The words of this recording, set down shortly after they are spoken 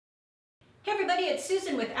Hey everybody, it's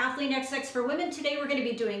Susan with Athlean-XX for Women. Today we're going to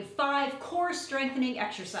be doing 5 core strengthening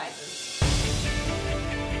exercises.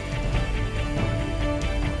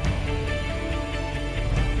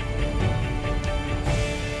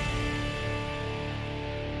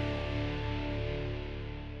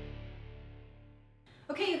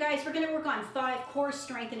 Okay, you guys, we're going to work on 5 core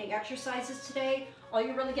strengthening exercises today. All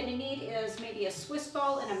you're really going to need is maybe a Swiss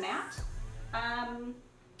ball and a mat.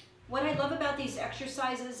 What I love about these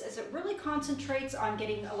exercises is it really concentrates on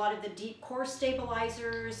getting a lot of the deep core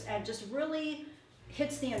stabilizers and just really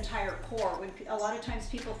hits the entire core. When a lot of times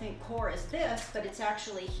people think core is this, but it's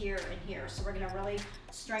actually here and here. So we're going to really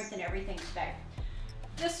strengthen everything today.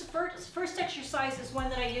 This first exercise is one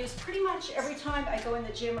that I use pretty much every time I go in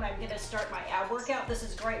the gym when I'm going to start my ab workout. This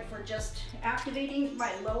is great for just activating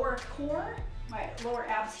my lower core, my lower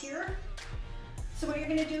abs here. So what you're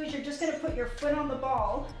going to do is you're just going to put your foot on the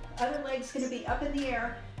ball, other leg's going to be up in the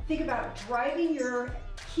air. Think about driving your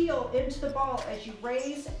heel into the ball as you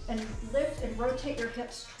raise and lift and rotate your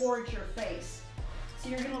hips towards your face. So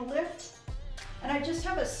you're going to lift, and I just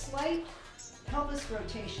have a slight pelvis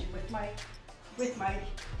rotation with my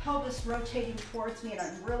pelvis rotating towards me, and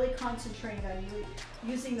I'm really concentrating on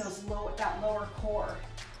using that lower core.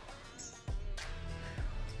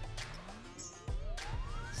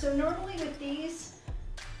 So normally with these,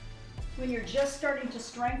 when you're just starting to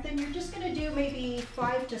strengthen, you're just going to do maybe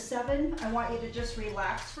 5 to 7. I want you to just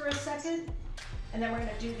relax for a second, and then we're going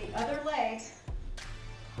to do the other leg,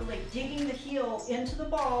 really digging the heel into the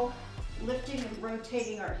ball, lifting and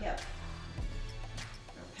rotating our hip,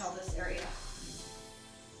 our pelvis area.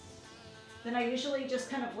 Then I usually just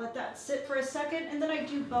kind of let that sit for a second, and then I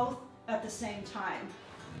do both at the same time.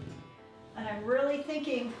 And I'm really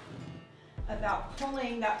thinking about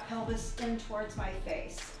pulling that pelvis in towards my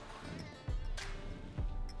face.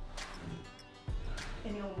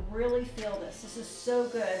 And you'll really feel this. This is so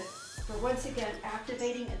good for, once again,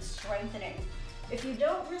 activating and strengthening. If you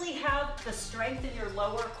don't really have the strength in your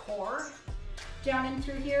lower core down in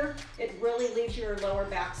through here, it really leaves your lower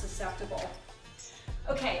back susceptible.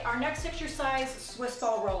 Okay, our next exercise is Swiss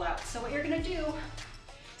ball rollout. So what you're going to do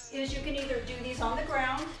is you can either do these on the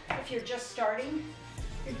ground if you're just starting.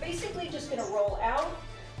 You're basically just going to roll out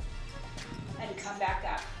and come back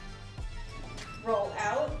up. Roll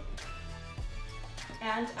out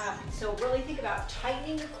and up. So really think about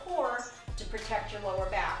tightening the core to protect your lower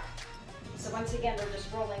back. So once again, we're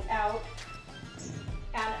just rolling out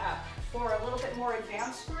and up. For a little bit more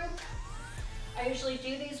advanced group, I usually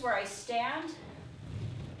do these where I stand,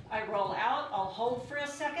 I roll out, I'll hold for a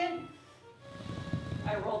second,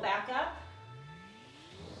 I roll back up.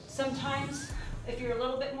 Sometimes, if you're a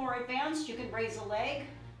little bit more advanced, you can raise a leg.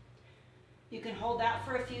 You can hold that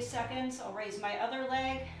for a few seconds. I'll raise my other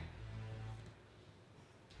leg.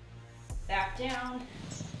 Back down,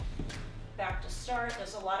 back to start.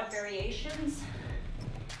 There's a lot of variations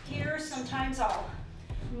here. Sometimes I'll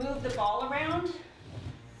move the ball around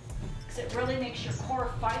because it really makes your core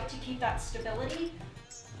fight to keep that stability.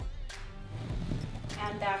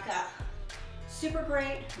 And back up. Super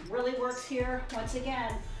great, really works here. Once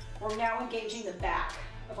again, we're now engaging the back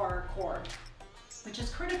of our core, which is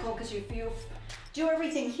critical because if you do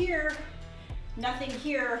everything here, nothing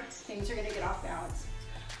here, things are going to get off balance.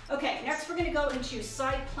 Okay, next we're going to go into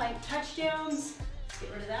side plank touchdowns. Let's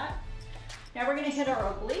get rid of that. Now we're going to hit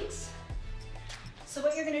our obliques. So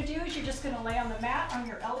what you're going to do is you're just going to lay on the mat on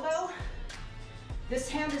your elbow. This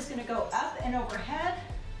hand is going to go up and overhead.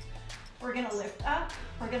 We're going to lift up.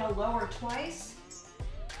 We're going to lower twice.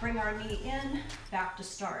 Bring our knee in, back to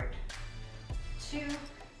start. 2,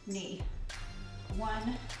 knee.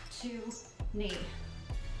 1, 2, knee.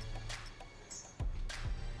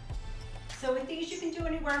 So with these, you can do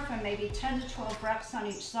anywhere from maybe 10 to 12 reps on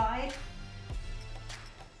each side.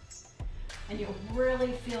 And you'll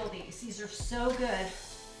really feel these. These are so good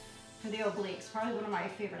for the obliques. Probably one of my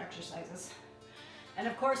favorite exercises. And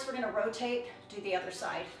of course, we're going to rotate, do the other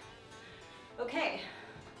side. Okay.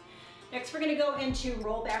 Next, we're going to go into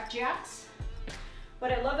rollback jacks.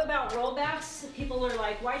 What I love about rollbacks, people are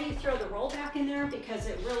like, why do you throw the rollback in there? Because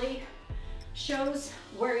it really shows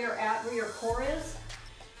where you're at, where your core is.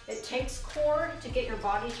 It takes core to get your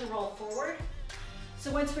body to roll forward.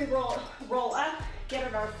 So once we roll up, get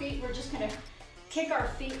on our feet, we're just going to kick our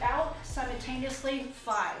feet out simultaneously.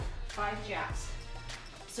 5 jacks.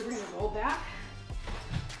 So we're going to roll back,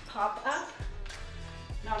 pop up,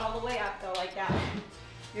 not all the way up though, like that.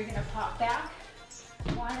 You're going to pop back.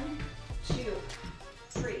 1, 2,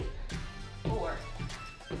 3, 4,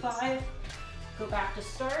 5. Go back to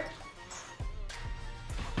start.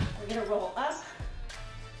 We're going to roll up,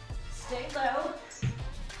 stay low.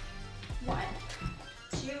 1,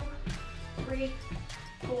 3,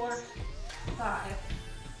 4, 5.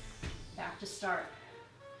 Back to start.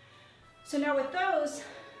 So now with those,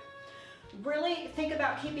 really think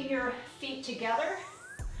about keeping your feet together.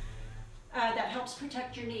 That helps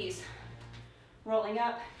protect your knees. Rolling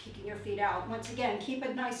up, kicking your feet out. Once again, keep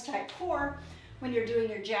a nice tight core when you're doing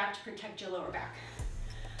your jack to protect your lower back.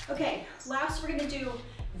 Okay, last we're gonna do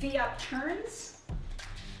V-up turns.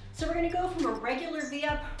 So we're gonna go from a regular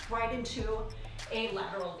V-up right into a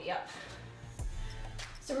lateral V-up.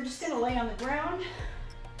 So we're just gonna lay on the ground.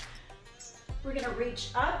 We're gonna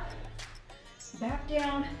reach up, back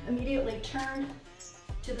down, immediately turn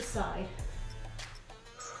to the side.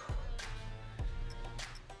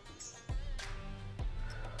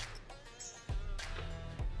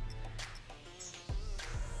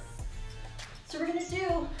 So we're gonna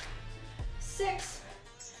do 6,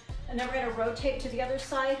 and then we're gonna rotate to the other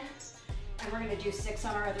side, and we're gonna do 6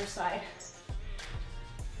 on our other side.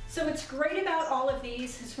 So what's great about all of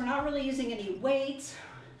these is we're not really using any weights.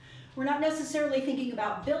 We're not necessarily thinking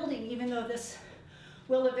about building, even though this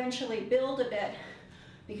will eventually build a bit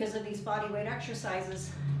because of these body weight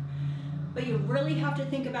exercises. But you really have to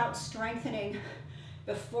think about strengthening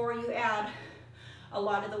before you add a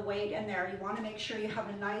lot of the weight in there. You wanna make sure you have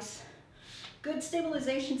a nice, good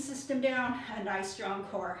stabilization system down, a nice strong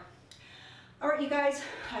core. All right, you guys,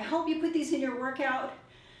 I hope you put these in your workout.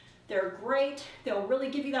 They're great. They'll really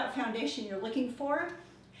give you that foundation you're looking for.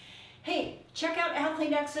 Hey, check out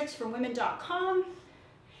Athlean-XX for women.com.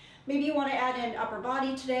 Maybe you want to add in upper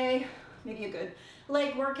body today, maybe a good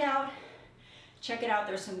leg workout. Check it out.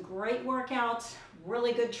 There's some great workouts,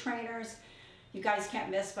 really good trainers. You guys can't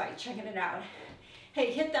miss by checking it out.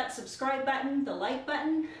 Hey, hit that subscribe button, the like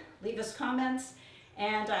button, leave us comments,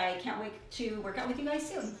 and I can't wait to work out with you guys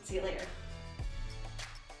soon. See you later.